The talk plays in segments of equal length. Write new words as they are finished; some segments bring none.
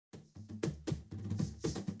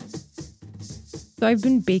So I've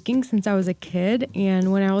been baking since I was a kid,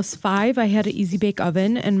 and when I was 5, I had an Easy Bake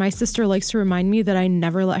Oven, and my sister likes to remind me that I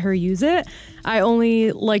never let her use it. I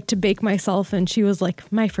only like to bake myself, and she was like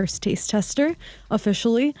my first taste tester,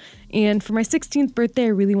 officially. And for my 16th birthday, I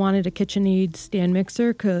really wanted a KitchenAid stand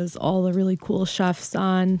mixer because all the really cool chefs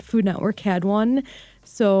on Food Network had one.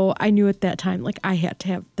 So I knew at that time, like, I had to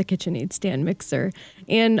have the KitchenAid stand mixer.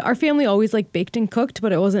 And our family always like baked and cooked,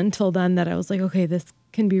 but it wasn't until then that I was like, okay, this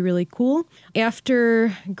can be really cool.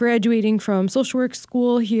 After graduating from social work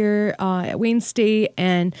school here at Wayne State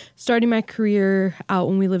and starting my career out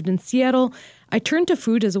when we lived in Seattle, I turned to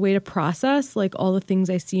food as a way to process like all the things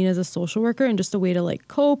I seen as a social worker and just a way to like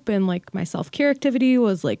cope. And like my self-care activity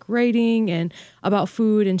was like writing and about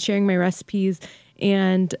food and sharing my recipes.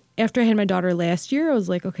 And after I had my daughter last year, I was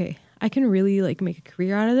like, okay, I can really like make a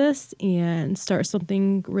career out of this and start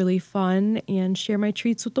something really fun and share my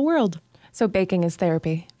treats with the world. So baking is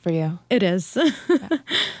therapy for you. It is. Yeah.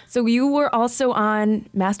 So you were also on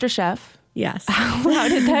MasterChef. Yes. How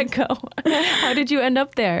did that go? How did you end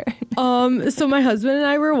up there? So my husband and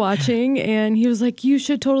I were watching, and he was like, you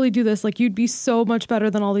should totally do this. Like, you'd be so much better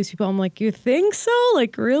than all these people. I'm like, you think so?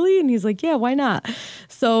 Like, really? And he's like, yeah, why not?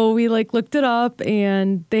 So we like looked it up,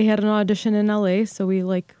 and they had an audition in LA. So we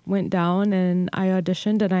like went down, and I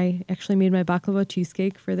auditioned, and I actually made my baklava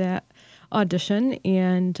cheesecake for that audition.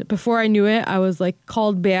 And before I knew it, I was like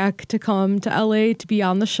called back to come to LA to be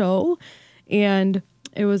on the show. And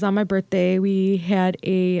it was on my birthday. We had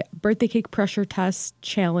a birthday cake pressure test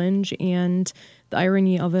challenge, and the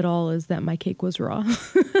irony of it all is that my cake was raw.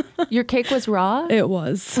 Your cake was raw? It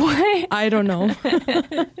was. What? I don't know.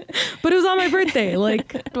 But it was on my birthday.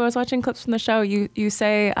 Like, when I was watching clips from the show, you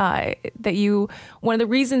say that one of the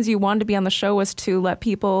reasons you wanted to be on the show was to let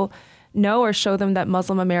people know or show them that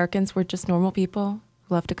Muslim Americans were just normal people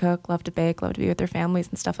who love to cook, love to bake, love to be with their families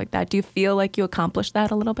and stuff like that. Do you feel like you accomplished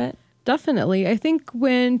that a little bit? Definitely. I think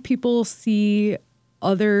when people see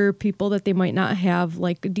other people that they might not have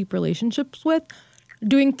like deep relationships with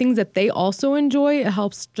doing things that they also enjoy, it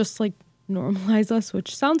helps just like normalize us,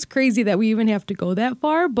 which sounds crazy that we even have to go that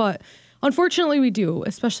far. But unfortunately we do,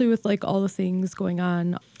 especially with like all the things going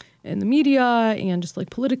on in the media and just like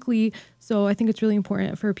politically. So I think it's really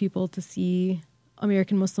important for people to see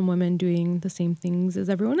American Muslim women doing the same things as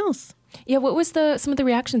everyone else. Yeah. What was some of the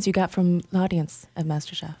reactions you got from the audience at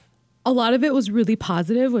MasterChef? A lot of it was really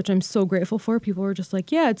positive, which I'm so grateful for. People were just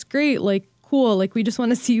like, yeah, it's great. Like, cool. Like, we just want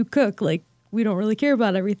to see you cook. Like, we don't really care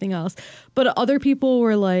about everything else. But other people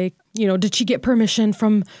were like, you know, did she get permission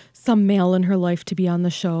from some male in her life to be on the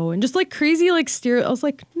show? And just like crazy, like I was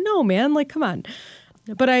like, no, man, like, come on.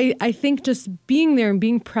 But I think just being there and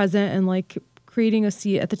being present and like creating a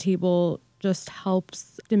seat at the table just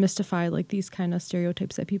helps demystify like these kind of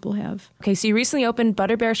stereotypes that people have. Okay, so you recently opened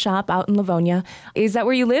Butter Bear Shop out in Livonia. Is that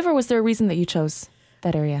where you live, or was there a reason that you chose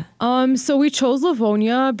that area? So we chose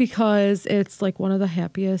Livonia because it's like one of the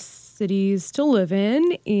happiest cities to live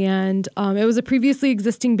in. And it was a previously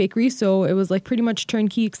existing bakery, so it was like pretty much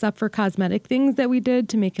turnkey except for cosmetic things that we did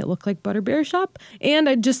to make it look like Butter Bear Shop. And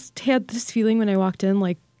I just had this feeling when I walked in,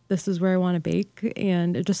 like, this is where I want to bake,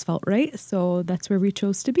 and it just felt right. So that's where we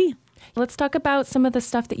chose to be. Let's talk about some of the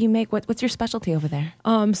stuff that you make. What's your specialty over there?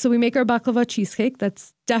 So we make our baklava cheesecake.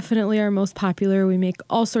 That's definitely our most popular. We make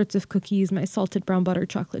all sorts of cookies. My salted brown butter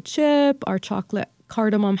chocolate chip, our chocolate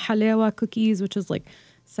cardamom halewa cookies, which is like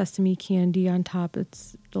sesame candy on top.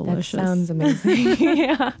 It's delicious. That sounds amazing.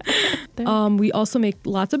 Yeah. We also make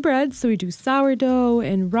lots of breads. So we do sourdough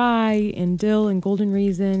and rye and dill and golden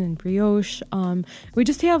raisin and brioche. We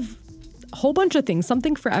just have a whole bunch of things,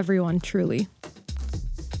 something for everyone, truly.